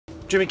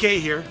Jimmy K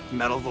here,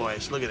 Metal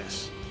Voice. Look at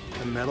this.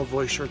 The Metal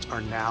Voice shirts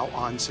are now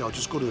on sale.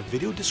 Just go to the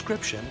video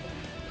description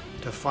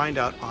to find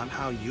out on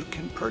how you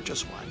can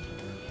purchase one.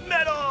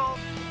 Metal!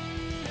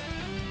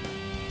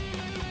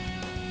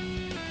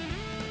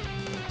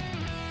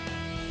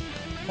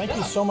 Thank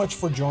you so much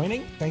for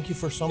joining. Thank you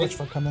so much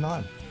for coming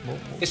on.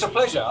 It's a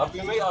pleasure. I've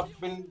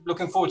been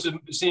looking forward to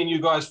seeing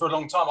you guys for a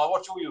long time. I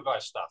watch all you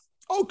guys' stuff.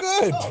 Oh,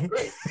 good. Oh,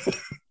 great.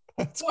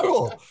 That's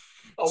cool.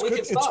 Oh, we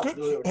can stop.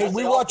 Hey,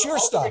 we watch your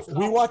stuff.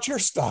 We watch your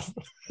stuff.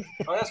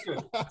 Oh, that's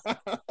good.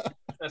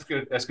 That's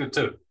good. That's good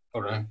too.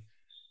 Hold on.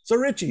 So,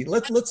 Richie,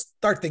 let's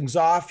start things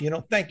off.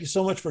 Thank you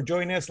so much for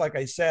joining us. Like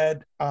I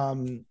said,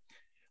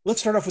 let's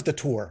start off with the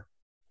tour.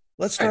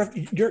 Let's start off.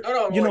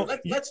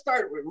 Let's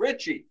start with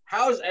Richie.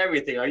 How's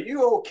everything? Are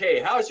you okay?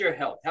 How's your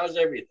health? How's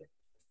everything?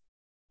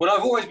 Well,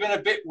 I've always been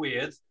a bit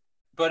weird,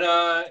 but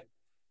all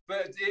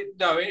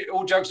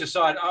jokes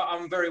aside,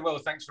 I'm very well.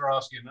 Thanks for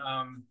asking.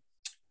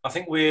 I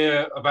think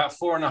we're about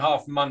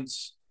 4.5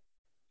 months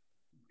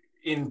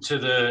into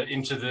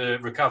the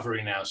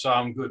recovery now, so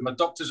I'm good. My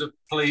doctors are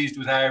pleased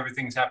with how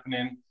everything's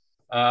happening.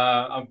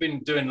 I've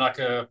been doing like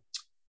a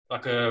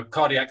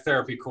cardiac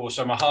therapy course,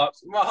 so my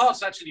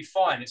heart's actually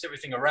fine. It's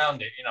everything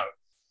around it,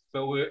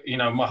 But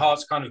my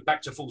heart's kind of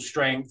back to full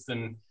strength,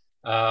 and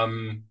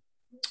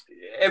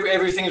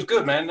everything is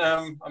good, man.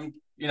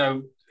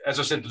 As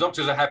I said, the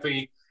doctors are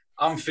happy.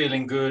 I'm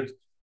feeling good,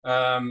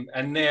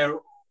 and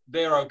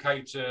they're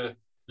okay to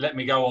let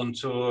me go on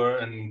tour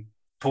and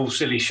pull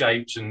silly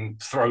shapes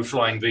and throw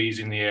flying V's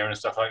in the air and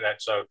stuff like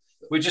that. So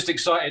we're just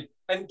excited.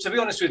 And to be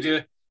honest with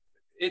you,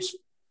 it's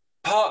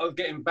part of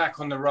getting back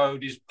on the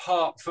road is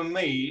part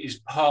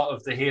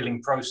of the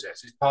healing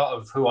process. It's part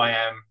of who I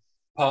am,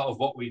 part of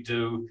what we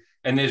do.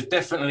 And there's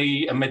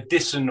definitely a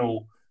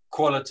medicinal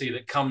quality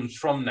that comes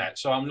from that.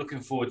 So I'm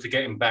looking forward to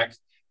getting back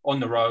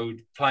on the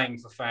road, playing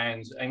for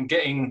fans and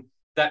getting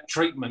that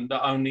treatment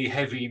that only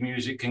heavy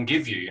music can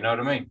give you. You know what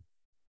I mean?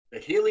 The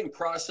healing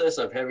process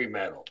of heavy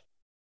metal.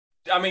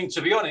 I mean,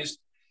 to be honest,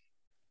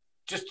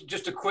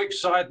 just a quick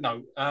side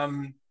note,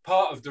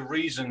 part of the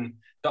reason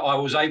that I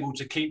was able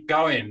to keep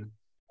going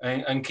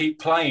and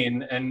keep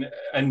playing and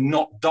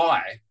not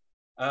die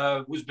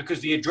was because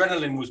the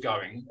adrenaline was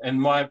going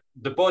and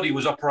the body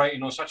was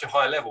operating on such a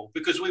high level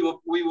because we were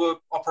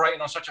operating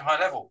on such a high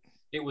level.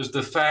 It was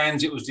the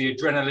fans, it was the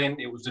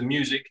adrenaline, it was the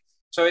music.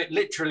 So it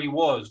literally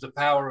was the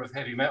power of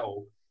heavy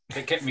metal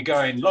that kept me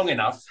going long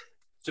enough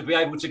to be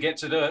able to get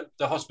to the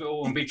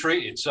hospital and be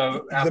treated.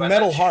 So the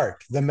metal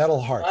heart,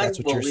 that's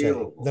what you're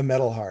saying. The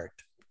metal heart.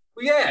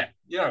 Well, yeah,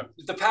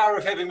 the power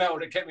of heavy metal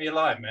that kept me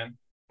alive, man.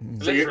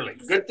 So Literally.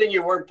 Good thing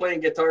you weren't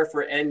playing guitar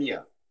for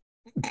Enya.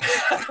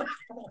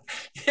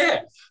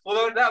 Yeah,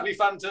 although that would be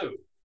fun too.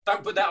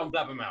 Don't put that on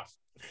Blabbermouth.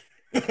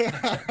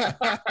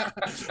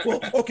 Well,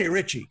 okay,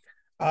 Richie.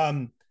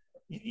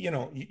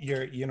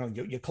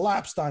 You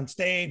collapsed on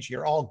stage.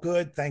 You're all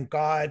good, thank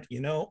God.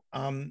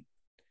 And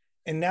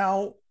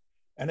now,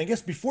 and I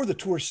guess before the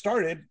tour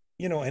started,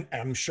 and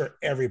I'm sure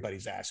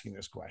everybody's asking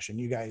this question.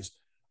 You guys,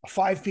 a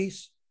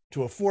 5-piece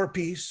to a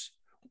 4-piece,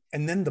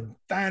 and then the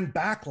fan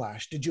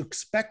backlash. Did you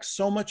expect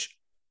so much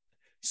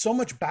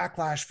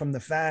backlash from the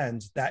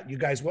fans that you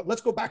guys?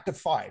 Let's go back to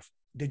 5.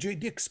 Did you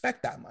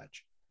expect that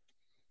much?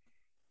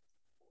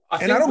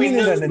 I don't mean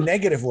it in a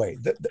negative way.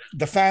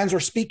 The fans were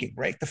speaking,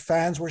 right? The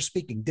fans were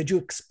speaking. Did you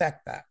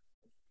expect that?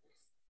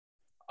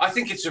 I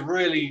think it's a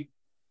really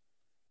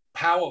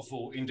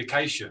powerful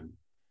indication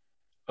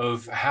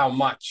of how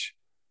much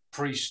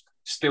Priest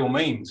still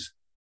means,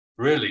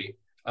 really.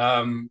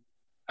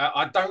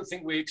 I don't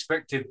think we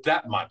expected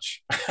that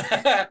much.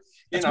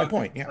 That's my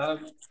point, yeah.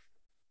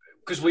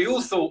 Because we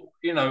all thought,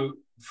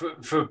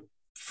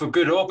 for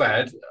good or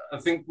bad, I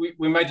think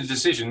we made a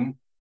decision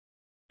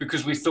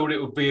because we thought it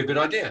would be a good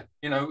idea.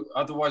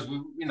 Otherwise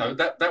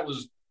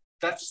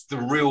that's the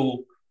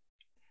real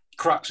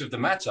crux of the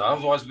matter.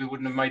 Otherwise we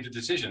wouldn't have made a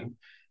decision.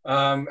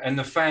 And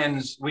the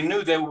fans, we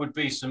knew there would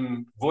be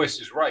some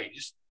voices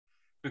raised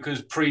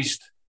because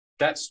Priest,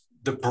 that's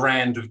the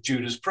brand of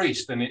Judas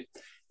Priest, and it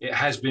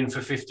has been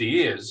for 50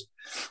 years.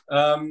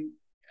 And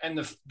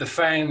the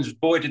fans,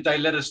 boy, did they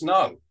let us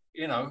know,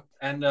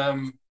 and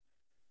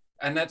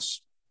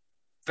that's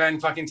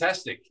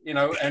fan-fucking-tastic,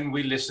 and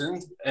we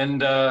listened,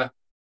 and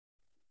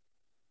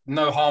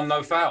no harm,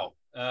 no foul.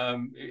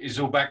 It's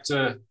all back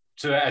to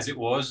as it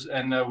was,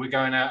 and we're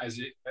going out as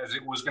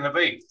it was going to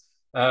be.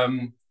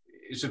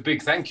 It's a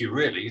big thank you,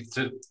 really,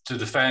 to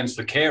the fans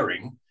for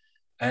caring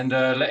and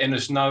letting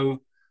us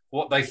know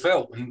what they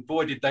felt. And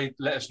boy, did they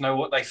let us know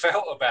what they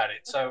felt about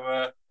it.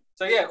 So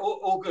yeah,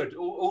 all good.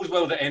 All's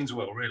well that ends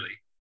well,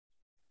 really.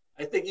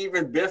 I think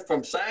even Biff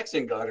from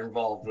Saxon got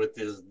involved with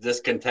his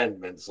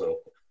discontentment. So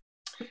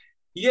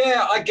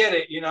yeah, I get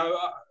it.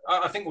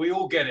 I think we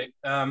all get it.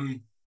 I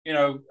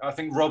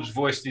think Rob's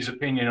voiced his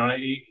opinion on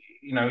it.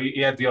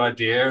 He had the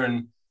idea,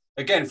 and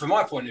again, from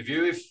my point of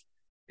view,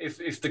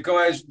 if the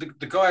guys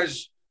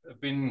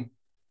have been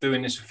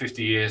doing this for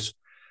 50 years,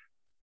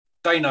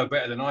 they know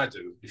better than I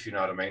do, if you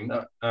know what I mean.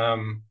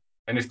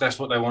 And if that's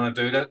what they want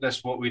to do,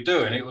 that's what we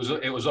do. And it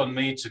was on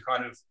me to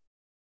kind of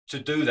to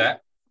do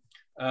that.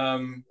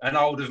 And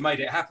I would have made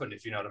it happen,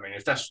 if you know what I mean.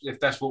 If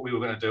that's what we were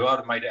going to do, I'd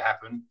have made it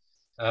happen.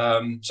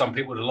 Some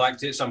people would have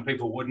liked it, some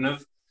people wouldn't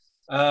have.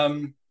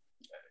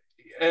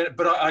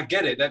 But I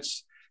get it.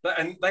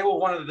 And they were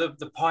one of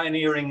the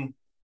pioneering,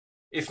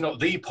 if not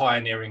the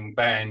pioneering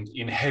band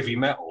in heavy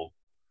metal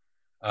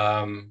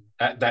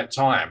at that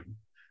time.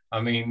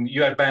 I mean,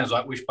 you had bands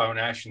like Wishbone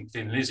Ash and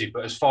Thin Lizzy,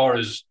 but as far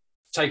as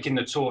taking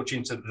the torch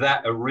into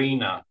that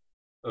arena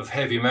of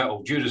heavy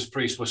metal, Judas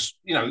Priest were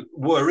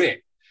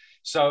it.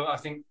 So I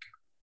think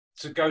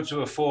to go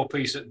to a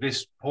 4-piece at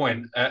this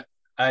point, at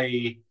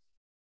a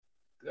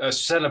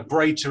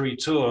celebratory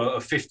tour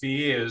of 50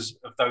 years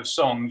of those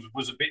songs,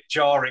 was a bit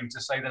jarring,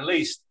 to say the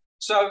least.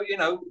 So,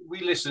 we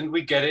listened,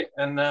 we get it.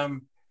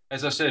 And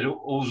as I said,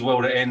 all's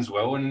well that ends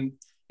well. And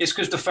it's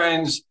because the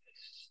fans,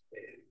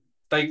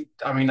 they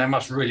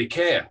must really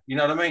care. You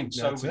know what I mean?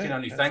 So we can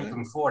only thank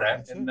them for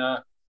that. And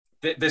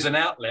there's an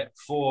outlet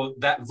for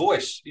that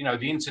voice.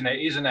 The internet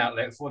is an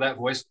outlet for that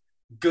voice,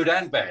 good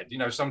and bad.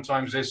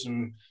 Sometimes there's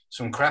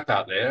some crap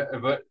out there,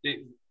 but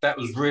that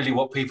was really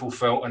what people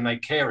felt, and they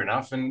care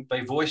enough, and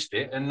they voiced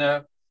it,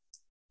 and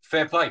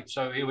fair play.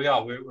 So here we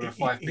are. We're a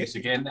 5-piece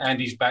again.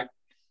 Andy's back.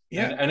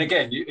 Yeah. And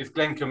again, if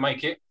Glenn can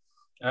make it,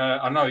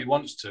 I know he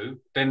wants to,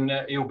 then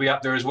he'll be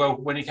up there as well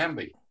when he can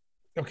be.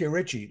 Okay,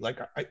 Richie,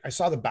 I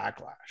saw the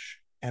backlash,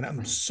 and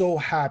I'm so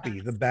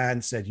happy the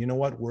band said, you know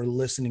what, we're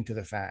listening to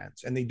the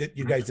fans. And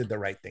you guys did the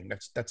right thing.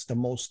 That's the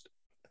most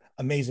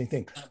amazing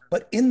thing.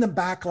 But in the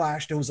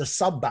backlash, there was a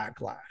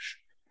sub-backlash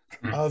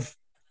of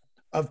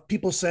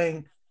people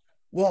saying,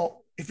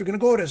 well, if you're going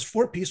to go out as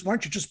 4-piece, why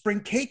don't you just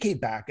bring KK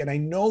back? And I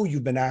know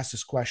you've been asked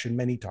this question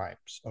many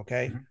times,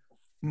 okay? Mm-hmm.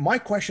 My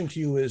question to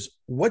you is,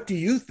 what do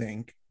you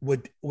think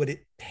would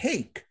it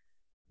take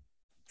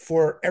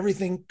for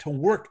everything to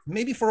work,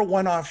 maybe for a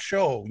one-off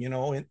show,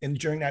 in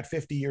during that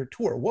 50-year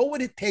tour? What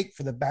would it take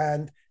for the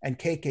band and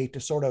KK to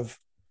sort of...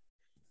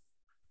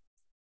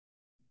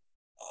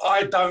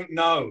 I don't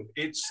know.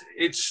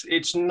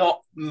 It's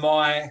not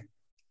my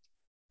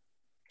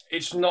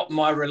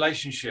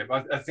relationship.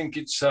 I think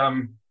it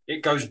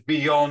goes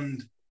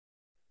beyond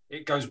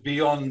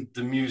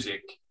the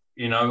music.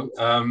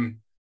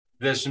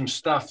 There's some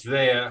stuff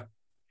there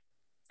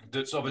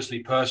that's obviously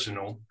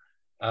personal,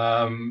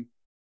 and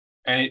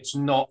it's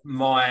not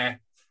my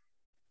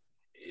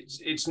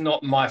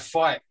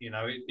fight.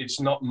 It's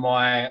not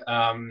my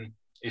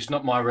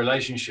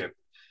relationship.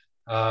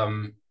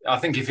 I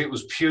think if it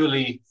was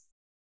purely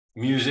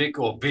music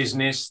or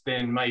business,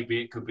 then maybe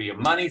it could be a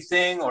money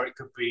thing, or it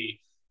could be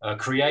a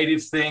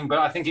creative thing. But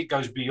I think it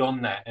goes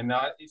beyond that, and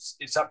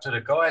it's up to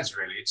the guys,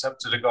 really. It's up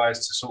to the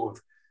guys to sort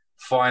of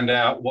find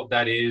out what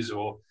that is,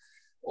 or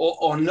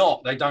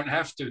not. They don't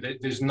have to.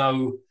 There's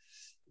no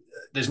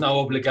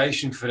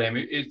obligation for them.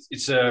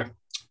 It's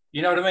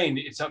you know what I mean?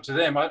 It's up to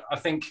them. I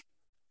think.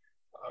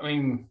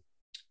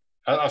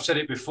 I've said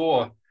it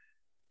before.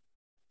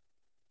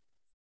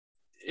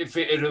 If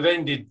it had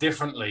ended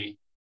differently,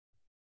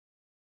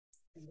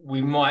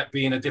 we might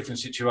be in a different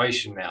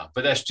situation now.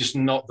 But that's just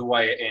not the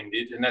way it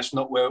ended, and that's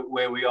not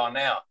where we are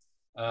now.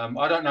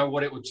 I don't know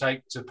what it would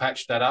take to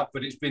patch that up,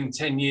 but it's been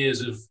 10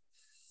 years of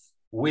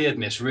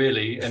weirdness,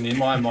 really, and in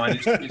my mind,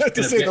 it's been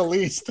to say the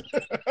least.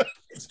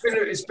 it's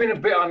been a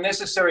bit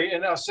unnecessary.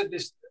 And I said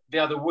this the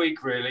other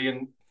week, really,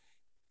 and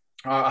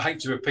I hate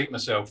to repeat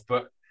myself,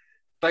 but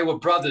they were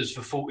brothers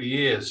for 40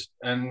 years,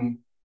 and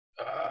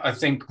I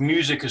think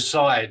music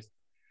aside,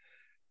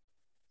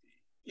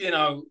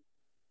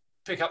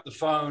 pick up the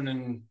phone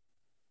and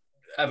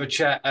have a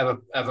chat, have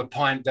a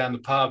pint down the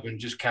pub, and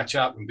just catch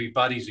up and be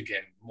buddies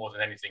again, more than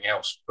anything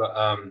else. But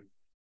I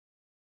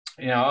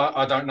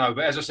don't know.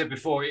 But as I said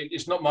before,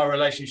 it's not my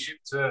relationship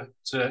to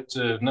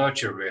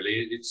nurture,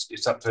 really.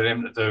 It's up to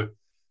them to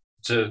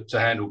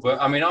handle. But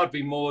I'd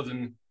be more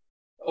than,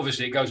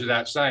 obviously it goes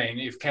without saying,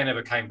 if Ken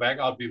ever came back,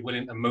 I'd be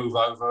willing to move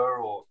over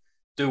or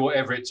do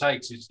whatever it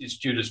takes. It's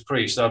Judas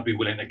Priest. I'd be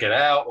willing to get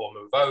out or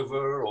move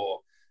over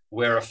or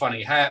wear a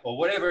funny hat or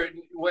whatever it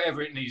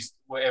needs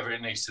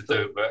to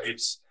do. But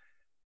it's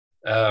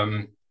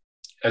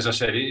as I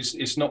said,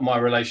 it's not my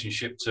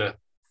relationship to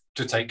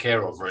take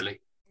care of, really.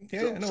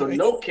 Yeah,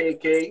 no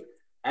KK,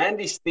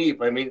 Andy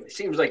Steep. It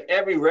seems like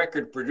every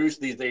record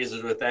produced these days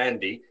is with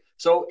Andy.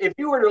 So if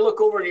you were to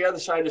look over the other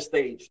side of the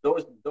stage,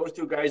 those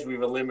two guys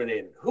we've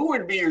eliminated, who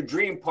would be your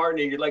dream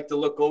partner you'd like to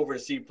look over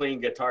and see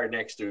playing guitar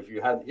next to if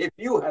you had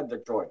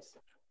the choice?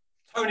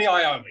 Tony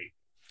Iommi.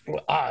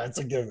 Well, that's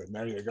a given.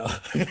 There you go.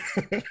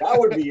 That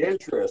would be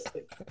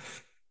interesting.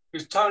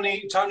 Because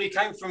Tony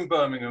came from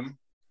Birmingham.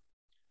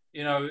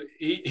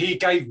 He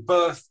gave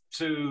birth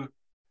to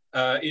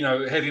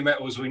heavy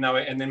metal as we know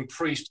it, and then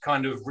Priest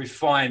kind of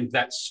refined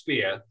that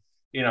sphere.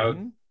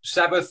 Mm-hmm.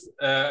 Sabbath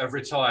have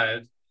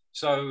retired,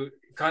 so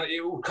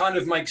it will kind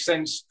of make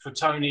sense for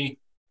Tony.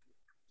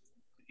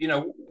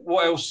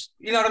 What else?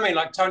 You know what I mean?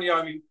 Like Tony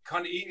Iommi,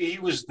 he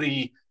was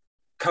the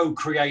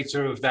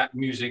co-creator of that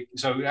music.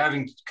 So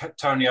having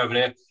Tony over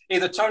there,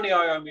 either Tony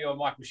Iommi or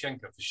Michael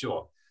Schenker for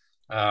sure.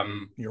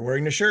 You're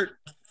wearing the shirt.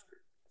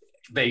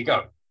 There you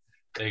go.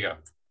 There you go.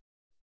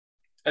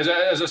 As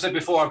I said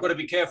before, I've got to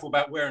be careful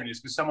about wearing this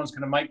because someone's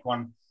going to make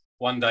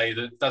one day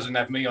that doesn't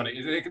have me on it.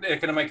 They're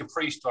going to make a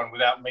Priest one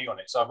without me on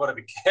it, so I've got to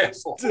be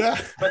careful.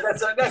 But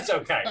that's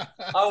okay.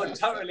 I would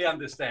totally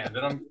understand,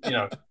 and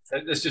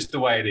that's just the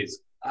way it is.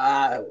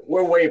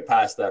 We're way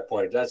past that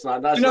point. That's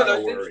not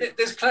a worry.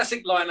 There's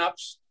classic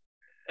lineups,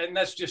 and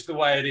that's just the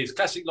way it is.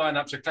 Classic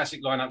lineups are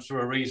classic lineups for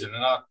a reason,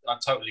 and I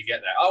totally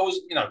get that. I was,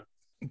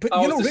 But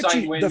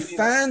Richie, the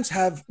fans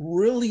have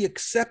really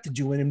accepted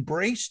you and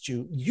embraced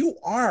you. You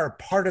are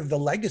part of the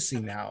legacy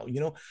now.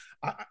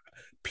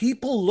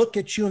 People look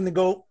at you and they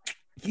go,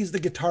 "He's the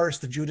guitarist,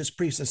 the Judas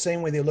Priest." The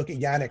same way they look at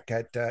Yannick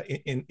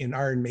in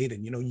Iron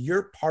Maiden.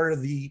 You're part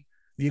of the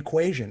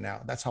equation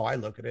now. That's how I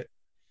look at it.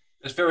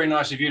 It's very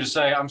nice of you to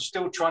say. I'm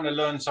still trying to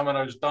learn some of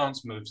those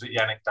dance moves that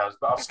Yannick does,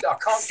 but I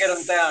can't get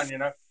them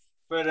down.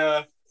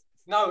 But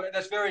no,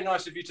 that's very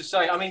nice of you to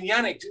say. I mean,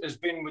 Yannick has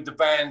been with the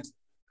band,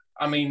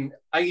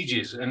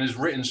 ages, and has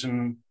written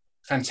some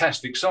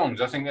fantastic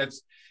songs. I think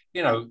that's,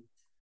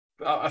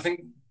 I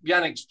think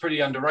Yannick's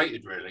pretty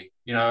underrated, really.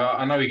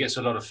 I know he gets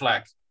a lot of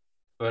flack,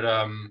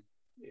 but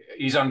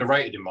he's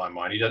underrated in my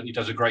mind. He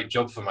does a great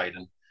job for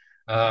Maiden.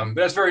 But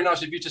that's very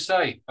nice of you to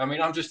say.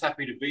 I'm just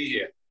happy to be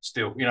here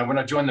still. When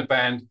I joined the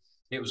band,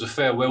 it was a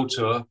farewell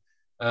tour,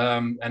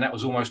 and that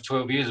was almost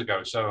 12 years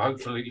ago. So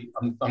hopefully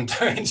I'm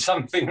doing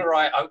something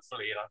right,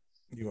 hopefully.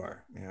 You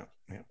are, yeah.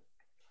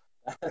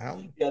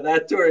 Yeah,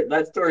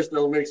 that tour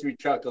still makes me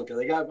chuckle because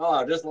I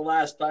got just the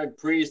last time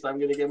Priest. I'm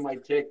gonna get my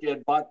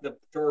ticket, bought the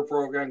tour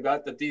program,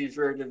 got the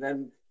T-shirt,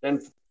 and then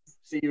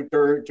see you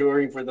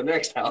touring for the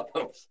next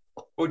album.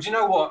 Well, do you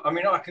know what?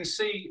 I can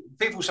see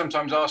people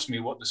sometimes ask me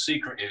what the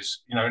secret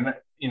is. Now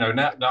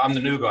that I'm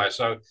the new guy,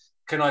 so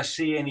can I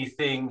see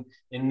anything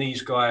in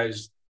these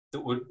guys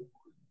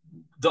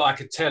that I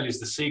could tell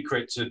is the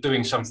secret to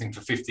doing something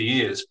for 50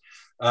 years?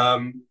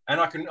 And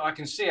I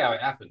can see how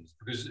it happens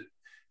because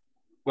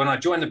when I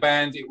joined the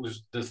band, it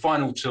was the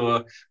final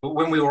tour. But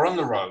when we were on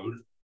the road,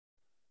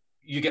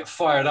 you get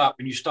fired up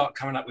and you start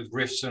coming up with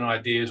riffs and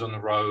ideas on the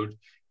road,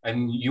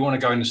 and you want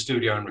to go in the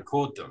studio and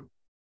record them.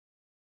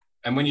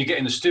 And when you get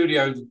in the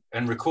studio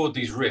and record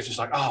these riffs, it's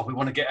like, we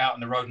want to get out on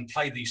the road and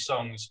play these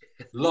songs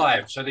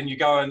live. So then you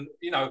go and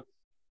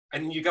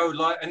you go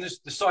live, and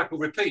the cycle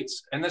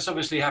repeats. And that's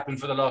obviously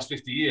happened for the last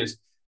 50 years.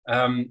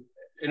 And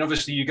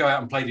obviously you go out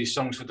and play these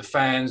songs for the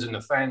fans, and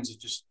the fans are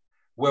just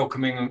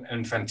welcoming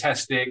and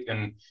fantastic,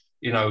 and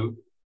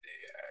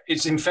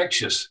it's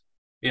infectious.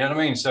 You know what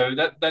I mean? So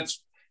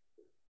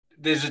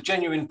there's a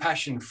genuine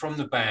passion from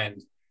the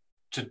band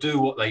to do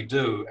what they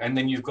do, and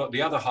then you've got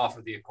the other half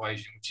of the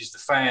equation, which is the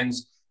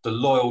fans, the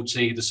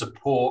loyalty, the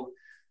support,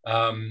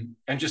 and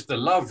just the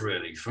love,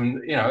 really,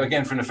 from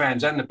again from the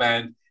fans and the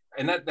band,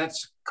 and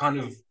that's kind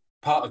of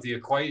part of the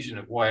equation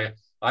of why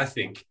I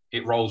think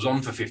it rolls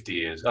on for 50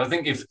 years. I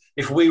think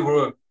if we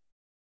were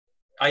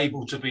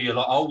able to be a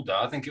lot older,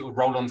 I think it would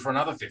roll on for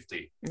another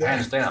 50,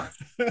 hands down.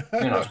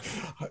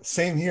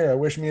 Same here. I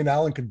wish me and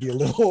Alan could be a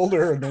little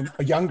older and then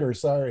younger.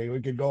 Sorry,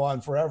 we could go on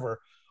forever.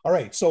 All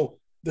right, so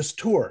this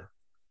tour,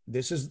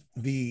 this is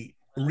the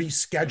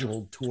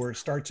rescheduled tour,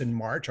 starts in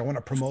March. I want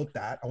to promote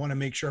that. I want to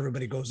make sure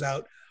everybody goes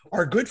out.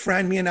 Our good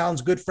friend, me and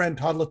Alan's good friend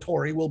Todd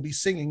Latore, will be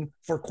singing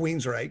for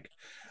Queensryche,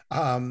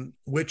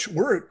 which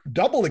we're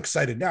double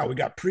excited now. We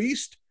got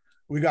Priest,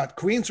 we got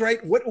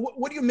Queensryche.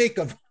 What do you make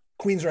of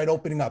Queensryche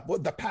opening up?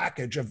 What the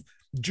package of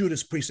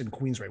Judas Priest and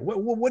Queensryche?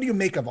 What do you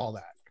make of all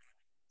that?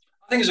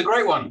 I think it's a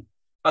great one.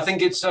 I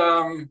think it's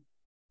for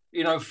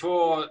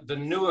the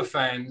newer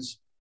fans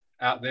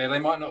out there, they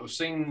might not have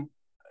seen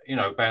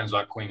bands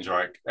like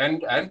Queensryche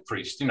and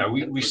Priest.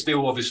 We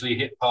still obviously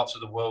hit parts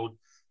of the world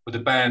where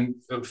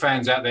the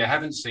fans out there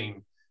haven't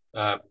seen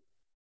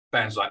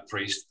bands like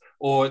Priest,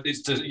 or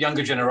it's the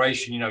younger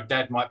generation.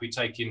 Dad might be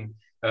taking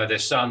their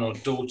son or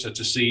daughter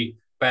to see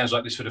bands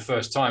like this for the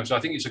first time. So I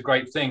think it's a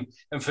great thing.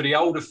 And for the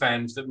older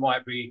fans that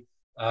might be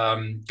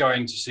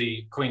going to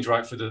see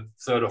Queensryche for the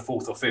third or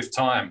fourth or fifth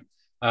time,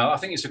 I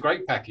think it's a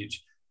great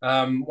package.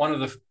 One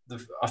of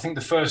I think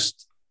the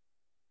first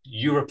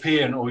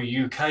European or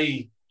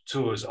UK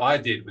tours I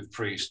did with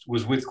Priest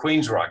was with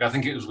Queensryche. I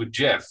think it was with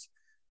Jeff,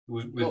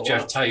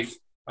 Jeff Tate.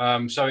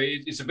 So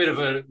it's a bit of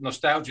a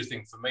nostalgia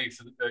thing for me.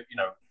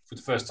 For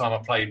the first time I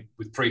played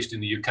with Priest in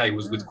the UK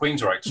was with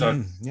Queensryche. So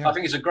I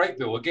think it's a great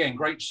bill. Again,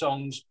 great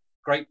songs,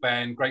 great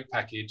band, great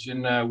package,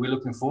 and we're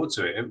looking forward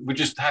to it. We're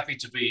just happy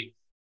to be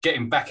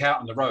getting back out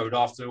on the road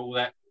after all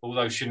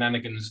those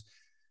shenanigans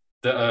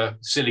that a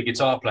silly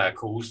guitar player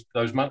caused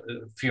a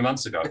few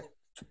months ago.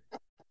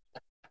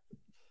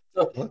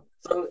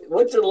 So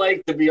what's it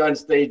like to be on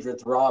stage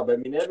with Rob? I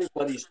mean,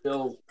 everybody's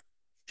still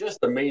just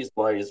amazed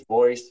by his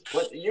voice.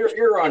 But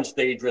you're on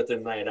stage with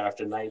him night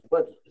after night.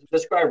 But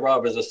describe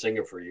Rob as a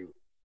singer for you.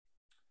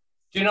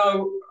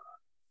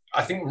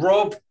 I think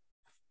Rob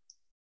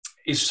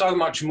is so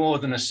much more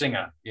than a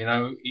singer.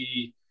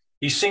 He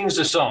sings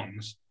the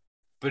songs,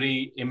 but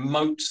he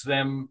emotes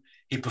them,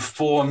 he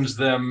performs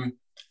them.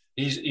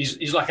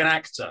 He's like an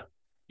actor.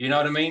 You know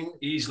what I mean?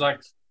 He's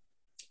like,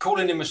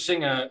 calling him a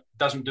singer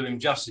doesn't do him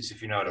justice,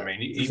 if you know what I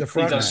mean. He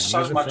does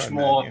so much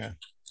more. Yeah.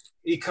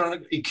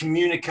 He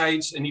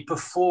communicates and he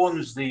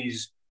performs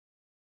these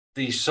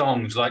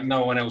songs like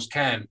no one else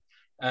can.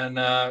 And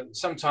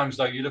sometimes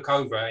though you look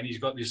over and he's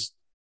got this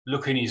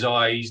look in his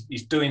eye.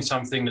 He's doing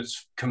something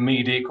that's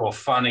comedic or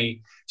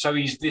funny. So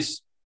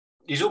he's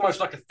almost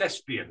like a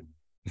thespian,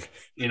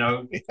 you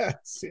know.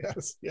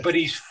 Yes. But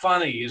he's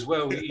funny as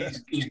well.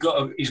 He's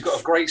got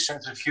a great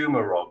sense of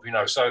humor, Rob. You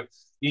know, so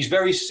he's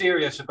very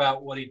serious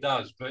about what he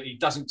does, but he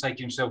doesn't take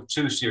himself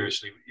too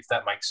seriously, if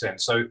that makes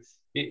sense. So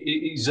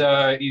he's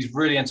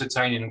really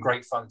entertaining and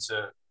great fun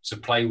to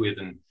play with,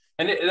 and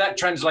that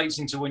translates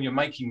into when you're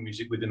making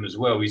music with him as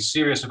well. He's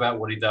serious about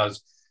what he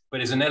does, but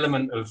there's an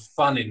element of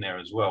fun in there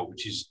as well,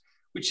 which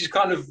is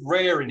kind of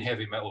rare in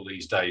heavy metal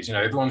these days. You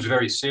know, everyone's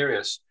very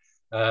serious,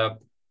 but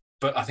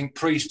I think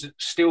Priest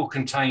still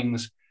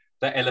contains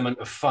that element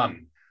of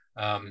fun.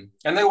 And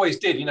they always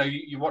did. You know,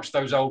 you watch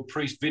those old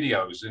Priest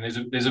videos, and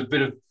there's a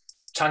bit of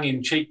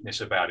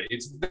tongue-in-cheekness about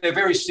it. They're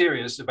very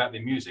serious about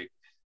their music,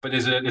 but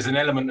there's an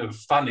element of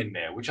fun in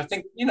there, which I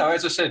think, you know,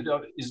 as I said,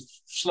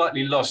 is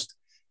slightly lost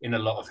in a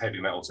lot of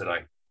heavy metal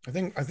today.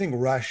 I think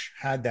Rush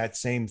had that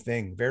same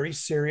thing, very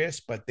serious,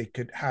 but they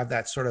could have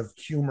that sort of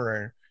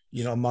humor,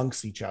 you know,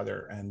 amongst each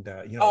other. And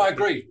you know, I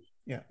agree.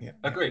 Yeah,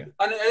 agree. Yeah.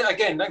 And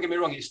again, don't get me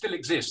wrong, it still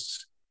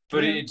exists,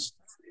 but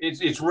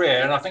it's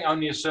rare, and I think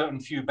only a certain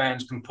few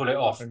bands can pull it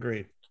off.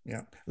 Agreed.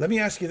 Yeah. Let me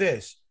ask you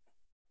this.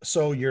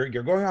 So you're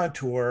going on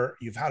tour.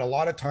 You've had a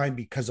lot of time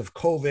because of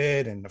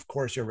COVID, and of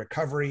course your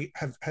recovery.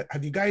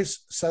 Have you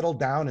guys settled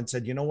down and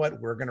said, you know what,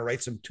 we're going to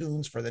write some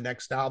tunes for the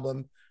next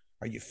album?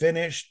 Are you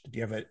finished? Do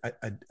you have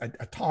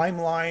a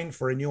timeline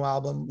for a new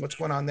album? What's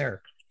going on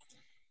there?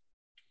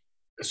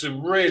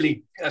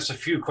 That's a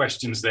few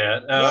questions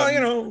there. Well, you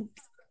know,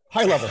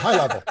 high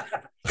level.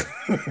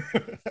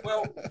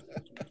 Well,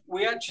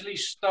 we actually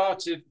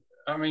started,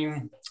 I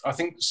mean, I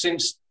think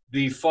since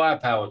the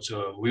Firepower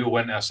tour, we all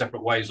went our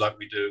separate ways like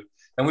we do.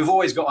 And we've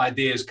always got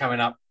ideas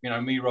coming up. You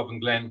know, me, Rob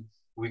and Glenn,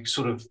 we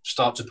sort of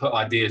start to put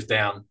ideas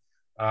down.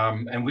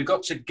 And we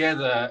got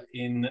together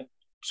in,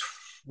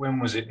 when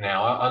was it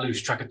now? I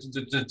lose track.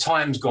 The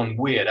time's gone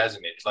weird,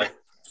 hasn't it? It's like,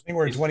 I think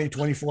we're in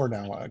 2024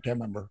 now. I can't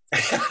remember.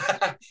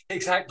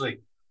 Exactly.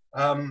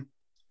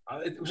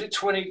 Was it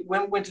 20?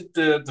 When did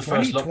the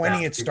first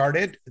lockdown?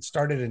 It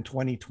started in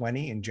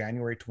 2020, in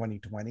January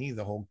 2020,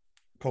 the whole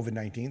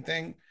COVID-19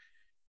 thing.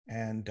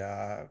 And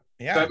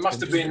yeah, so it must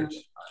have been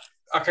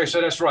okay.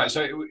 So that's right.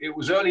 So it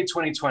was early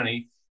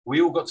 2020. We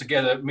all got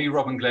together, me,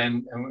 Rob, and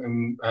Glenn,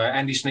 and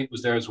Andy Sneak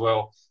was there as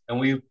well, and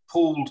we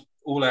pulled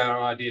all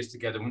our ideas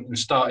together and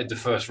started the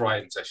first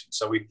writing session.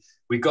 So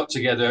we got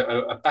together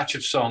a batch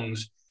of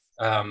songs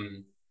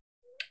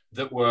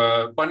that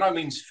were by no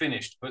means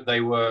finished, but they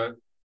were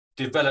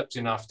developed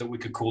enough that we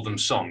could call them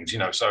songs. You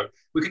know, so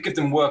we could give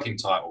them working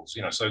titles.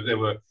 You know, so there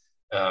were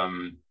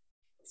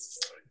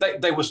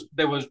there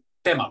was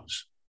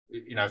demos.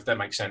 You know, if that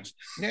makes sense.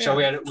 Yeah. So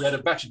we had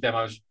a batch of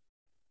demos,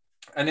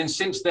 and then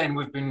since then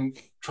we've been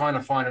trying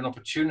to find an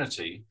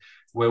opportunity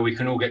where we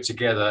can all get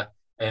together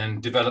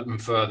and develop them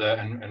further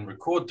and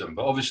record them.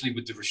 But obviously,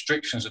 with the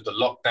restrictions of the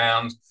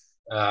lockdowns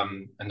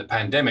and the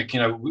pandemic,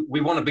 you know,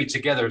 we want to be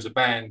together as a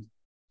band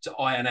to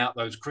iron out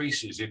those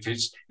creases. If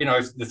it's, you know,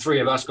 if the three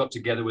of us got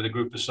together with a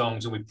group of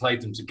songs and we played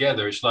them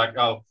together, it's like,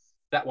 oh,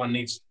 that one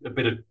needs a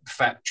bit of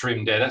fat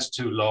trim there. That's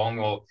too long,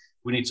 or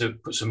we need to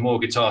put some more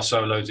guitar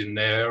solos in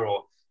there,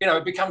 or you know,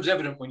 it becomes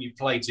evident when you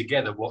play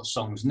together what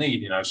songs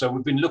need, you know. So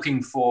we've been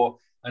looking for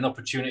an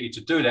opportunity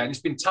to do that. And it's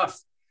been tough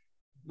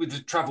with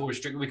the travel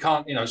restriction. We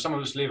can't, you know, some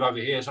of us live over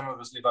here, some of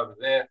us live over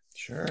there.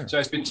 Sure. So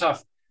it's been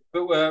tough.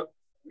 But,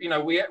 you know,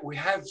 we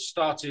have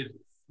started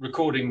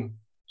recording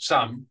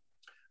some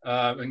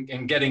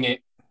and getting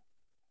it,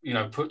 you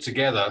know, put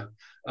together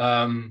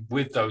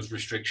with those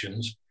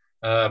restrictions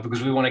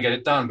because we want to get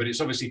it done. But it's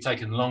obviously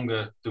taken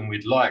longer than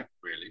we'd like,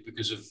 really,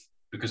 because of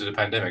the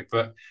pandemic.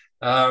 But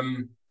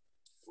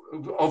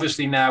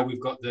obviously now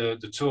we've got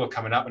the tour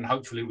coming up, and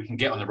hopefully we can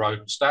get on the road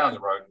and stay on the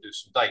road and do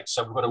some dates.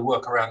 So we've got to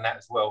work around that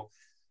as well.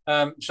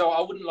 So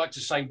I wouldn't like to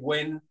say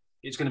when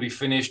it's going to be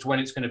finished, when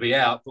it's going to be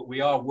out, but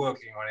we are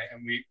working on it,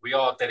 and we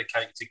are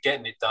dedicated to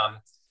getting it done,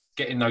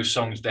 getting those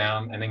songs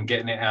down, and then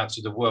getting it out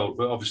to the world.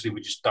 But obviously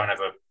we just don't have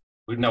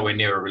we're nowhere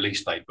near a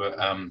release date,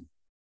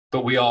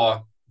 but we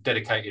are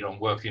dedicated on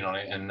working on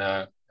it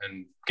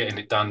and getting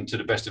it done to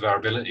the best of our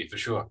ability, for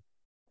sure.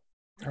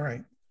 All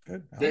right.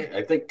 Good.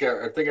 I think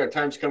our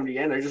time's come to the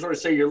end. I just want to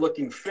say you're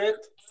looking fit,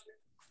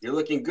 you're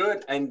looking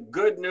good, and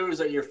good news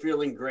that you're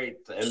feeling great,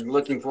 and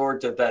looking forward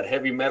to that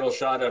heavy metal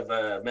shot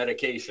of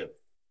medication.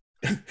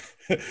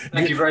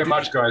 Thank you very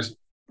much, guys.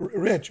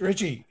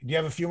 Richie, do you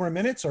have a few more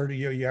minutes, or do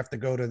you have to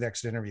go to the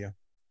next interview?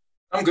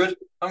 I'm good.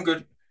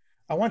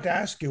 I want to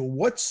ask you,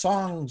 what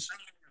songs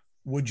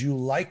would you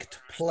like to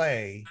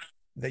play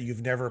that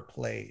you've never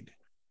played?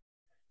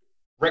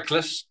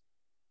 Reckless.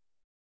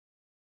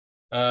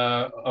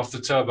 Off the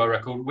Turbo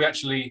record.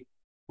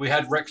 We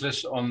had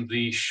Reckless on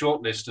the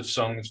short list of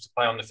songs to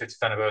play on the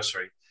 50th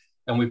anniversary,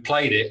 and we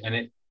played it, and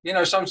it, you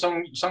know, some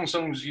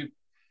songs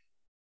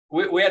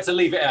we had to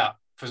leave it out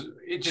because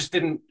it just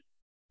didn't.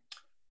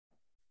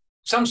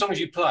 Some songs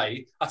you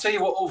play. I'll tell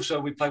you what. Also,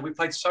 we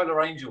played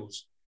Solar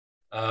Angels.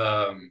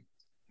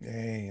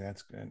 Hey,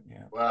 that's good.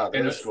 Yeah. Wow,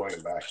 that's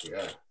going back.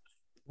 Yeah.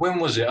 When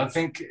was it? I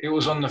think it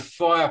was on the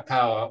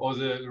Firepower or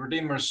the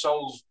Redeemer of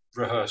Souls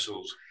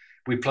rehearsals.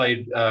 We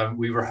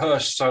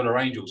rehearsed Solar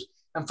Angels,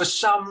 and for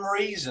some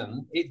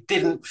reason, it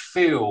didn't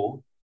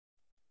feel.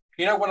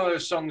 You know, one of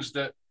those songs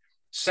that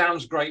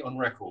sounds great on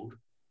record,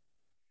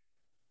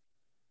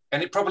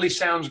 and it probably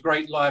sounds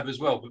great live as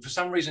well, but for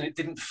some reason it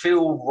didn't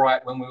feel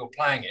right when we were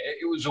playing it.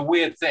 It was a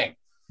weird thing.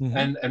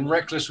 Mm-hmm. And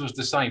Reckless was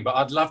the same, but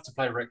I'd love to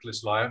play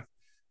Reckless live.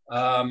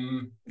 A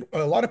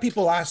lot of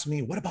people ask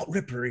me, what about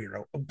Ripper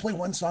era? I'll play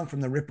one song from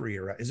the Ripper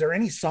era. Is there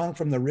any song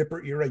from the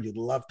Ripper era you'd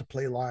love to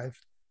play live?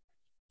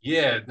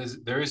 Yeah,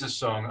 there is a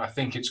song. I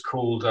think it's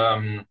called,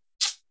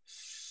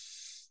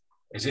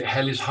 is it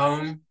Hell is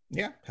Home?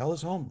 Yeah, Hell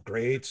is Home.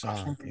 Great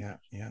song.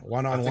 Yeah.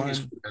 One on One. Hell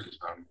is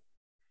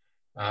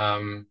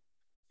Home.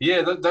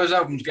 Yeah, those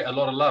albums get a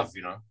lot of love,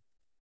 you know.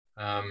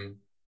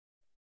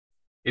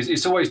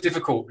 It's always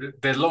difficult.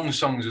 They're long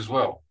songs as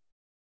well.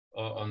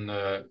 On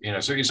the, you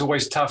know, so it's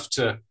always tough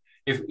to,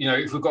 if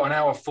we've got an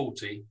hour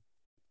 40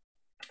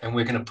 and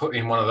we're going to put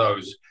in one of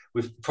those,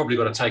 we've probably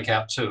got to take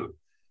out two.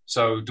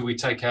 So do we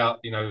take out,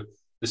 you know,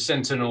 the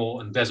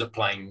Sentinel and Desert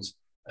Plains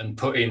and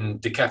put in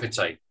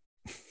Decapitate?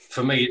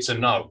 For me, it's a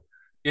no.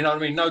 You know what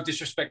I mean? No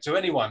disrespect to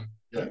anyone,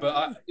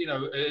 but you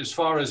know, as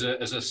far as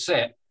a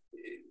set,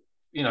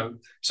 you know,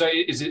 so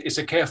it's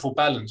a careful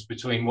balance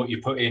between what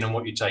you put in and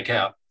what you take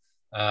out.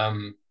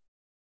 But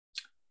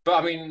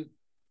I mean,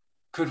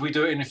 could we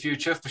do it in the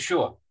future? For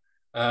sure.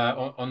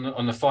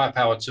 On the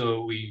Firepower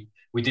tour, we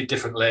did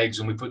different legs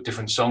and we put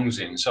different songs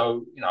in.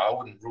 So, you know, I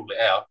wouldn't rule it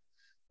out.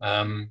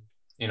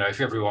 You know,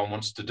 if everyone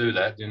wants to do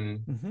that,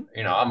 then,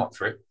 you know, I'm up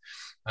for it.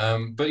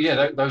 But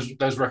yeah,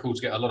 those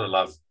records get a lot of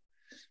love.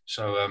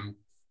 So,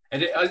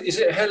 and is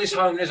it Hell is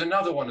Home? There's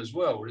another one as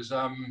well. There's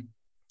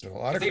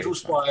Cathedral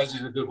Spires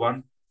is a good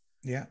one.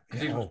 Yeah.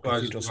 Cathedral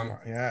Spires.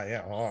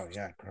 Yeah. Oh,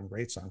 yeah.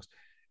 Great songs.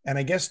 And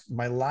I guess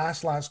my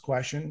last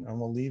question, and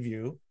we'll leave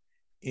you,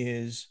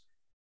 is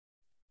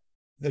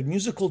the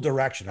musical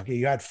direction. Okay,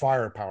 you had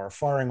Firepower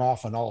firing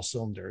off on all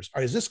cylinders.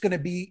 Is this going to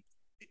be,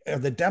 are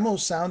the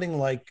demos sounding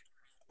like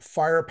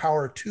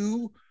Firepower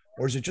 2,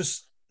 or is it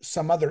just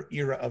some other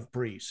era of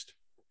Priest?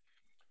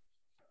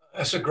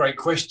 That's a great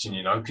question,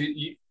 you know.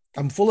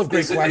 I'm full of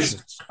great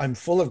questions. I'm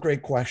full of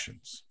great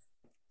questions.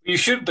 You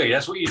should be.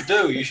 That's what you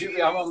do. You should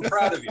be. I'm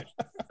proud of you.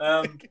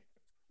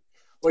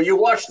 Well, you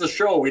watched the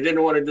show. We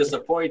didn't want to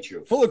disappoint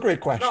you. Full of great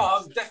questions.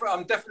 No,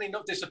 I'm definitely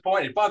not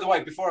disappointed. By the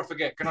way, before I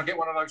forget, can I get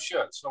one of those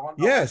shirts?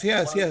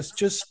 Yes.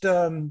 Just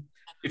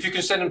if you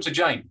can send them to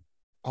Jane.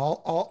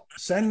 I'll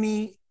send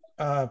me.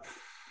 I'll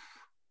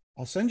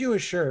send you a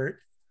shirt.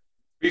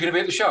 Are you going to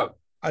be at the show?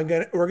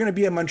 We're gonna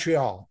be in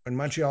Montreal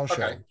show,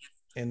 okay.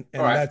 and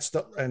right.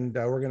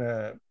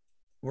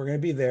 we're gonna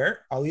be there.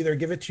 I'll either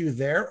give it to you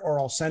there or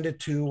I'll send it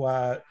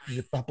to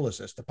the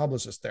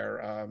publicist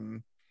there.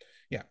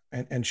 Yeah,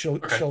 and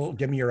she'll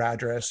give me your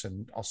address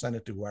and I'll send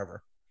it to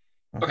whoever.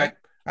 Okay.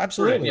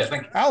 Absolutely. Yeah,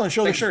 thank you. Alan,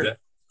 show the shirt.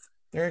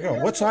 There you go.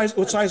 What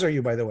size are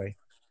you, by the way?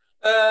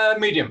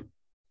 Medium.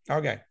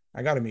 Okay,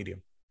 I got a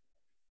medium.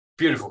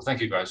 Beautiful.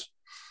 Thank you, guys.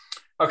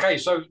 Okay,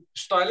 so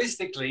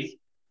stylistically,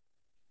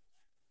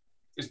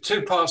 there's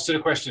two parts to the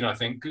question, I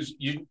think, because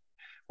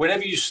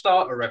whenever you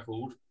start a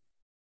record,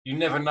 you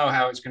never know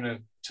how it's going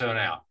to turn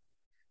out.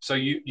 So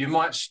you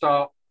might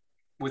start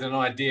with an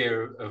idea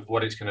of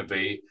what it's going to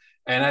be,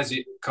 and as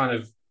it kind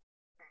of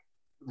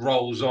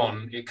rolls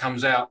on, it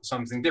comes out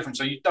something different.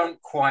 So you don't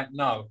quite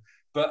know.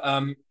 But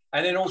and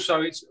then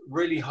also it's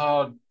really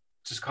hard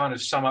to kind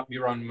of sum up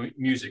your own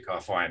music, I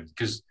find,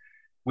 because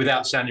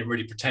without sounding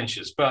really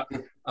pretentious. But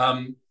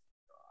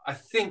I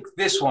think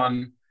this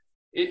one,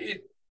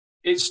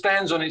 it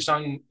stands on its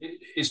own.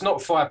 It's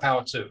not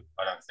Firepower 2,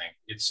 I don't think.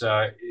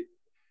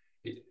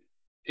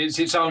 It's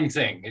its own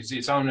thing. It's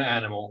its own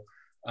animal.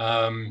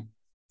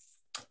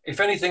 If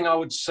anything, I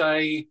would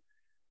say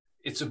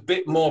it's a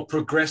bit more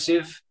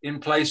progressive in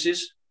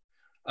places.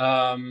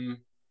 And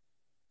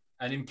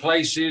in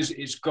places,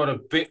 it's got a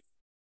bit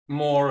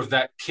more of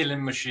that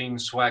Killing Machine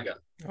swagger.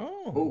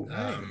 Oh,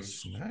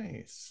 nice.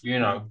 You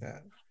know,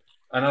 like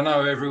and I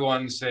know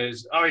everyone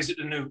says, "Oh, is it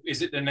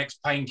the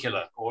next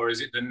Painkiller, or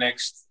is it the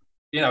next,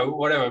 you know,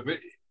 whatever?" But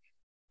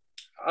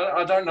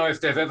I don't know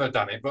if they've ever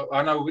done it. But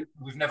I know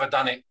we've never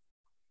done it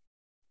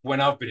when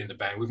I've been in the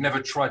band. We've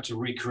never tried to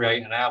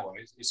recreate an album.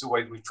 It's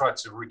always we've tried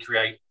to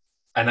recreate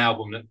an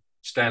album that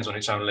stands on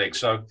its own legs.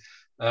 So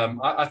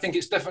I think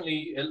it's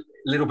definitely a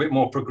little bit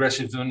more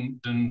progressive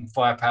than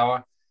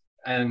Firepower.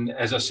 And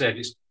as I said,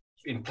 it's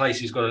in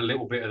places got a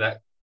little bit of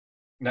that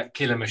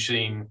Killer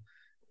Machine,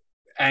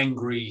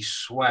 angry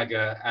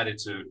swagger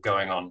attitude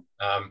going on.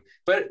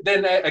 But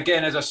then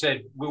again, as I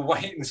said, we'll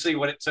wait and see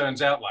what it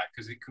turns out like,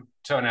 because it could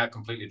turn out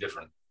completely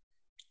different.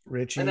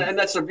 Richie. And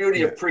that's the beauty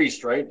Yeah. of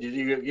Priest, right?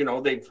 You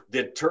know, they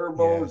did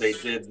Turbo, Yes. they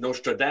did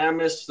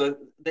Nostradamus.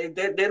 They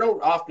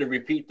don't often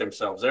repeat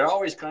themselves. They're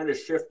always kind of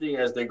shifting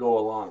as they go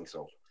along.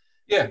 So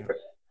Yeah,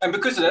 and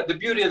because of that, the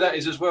beauty of that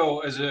is, as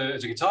well, as a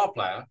guitar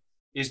player,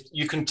 is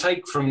you can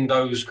take from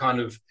those kind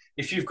of,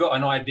 if you've got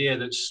an idea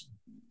that's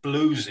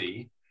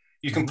bluesy,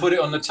 you can put it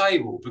on the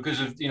table because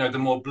of, you know, the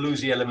more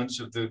bluesy elements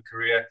of the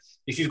career.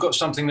 If you've got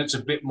something that's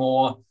a bit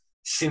more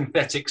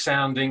synthetic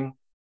sounding,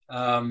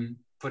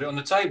 put it on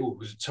the table,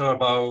 because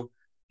Turbo,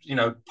 you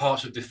know,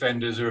 parts of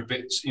Defenders are a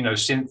bit, you know,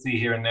 synthy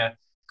here and there.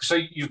 So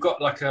you've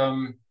got like,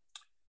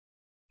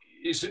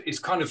 it's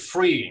kind of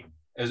freeing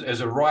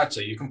as a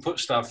writer. You can put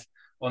stuff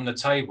on the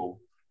table,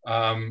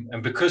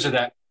 and because of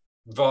that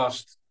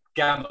vast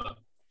gamut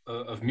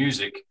of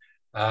music,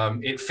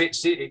 it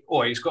fits it,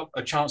 or it's got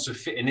a chance of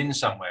fitting in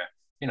somewhere,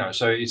 you know.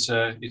 So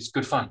it's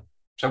good fun.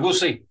 So we'll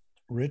see.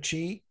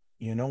 Richie,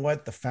 you know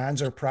what? The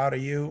fans are proud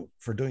of you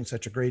for doing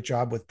such a great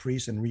job with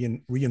Priest and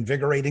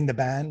reinvigorating the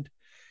band.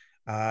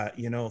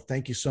 You know,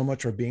 thank you so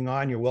much for being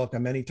on. You're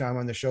welcome anytime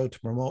on the show to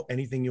promote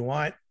anything you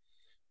want.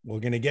 We're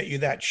going to get you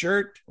that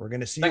shirt. We're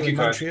going to see you in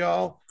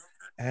Montreal.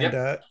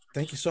 And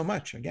thank you so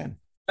much again.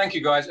 Thank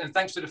you, guys. And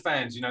thanks to the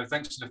fans, you know,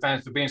 thanks to the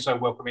fans for being so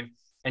welcoming.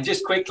 And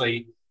just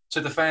quickly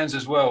to the fans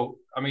as well.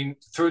 I mean,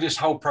 through this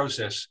whole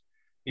process,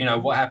 you know,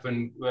 what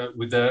happened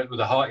with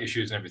the heart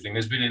issues and everything,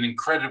 there's been an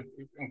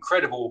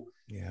incredible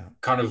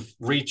kind of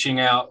reaching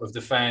out of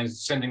the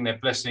fans, sending their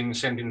blessings,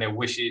 sending their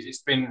wishes.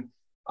 It's been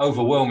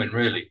overwhelming,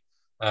 really.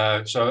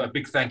 So a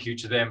big thank you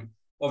to them.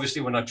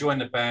 Obviously, when I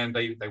joined the band,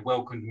 they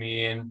welcomed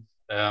me in.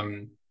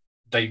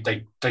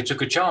 They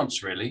took a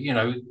chance, really. You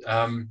know,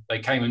 they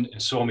came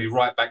and saw me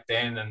right back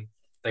then, and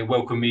they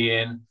welcomed me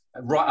in.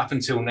 Right up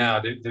until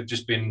now, they've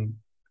just been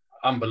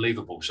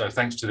unbelievable. So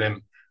thanks to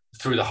them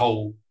through the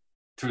whole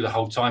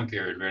time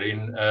period, really.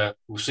 And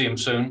we'll see them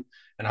soon,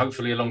 and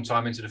hopefully a long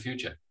time into the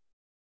future.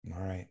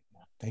 All right.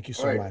 Thank you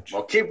so much.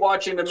 Well, keep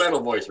watching the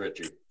Metal Voice,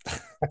 Richie.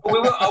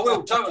 I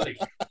will totally.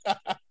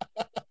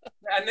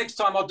 And next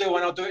time I'll do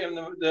one. I'll do it in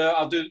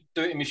I'll do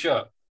it in my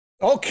shirt.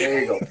 Okay.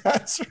 There you go.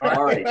 That's right.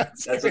 All right.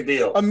 That's a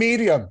deal. A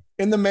medium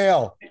in the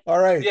mail. All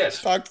right.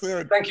 Yes. Talk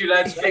soon. Thank you,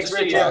 lads. Thanks,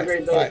 Richie. Have a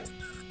great day.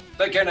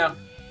 Bye. Take care now.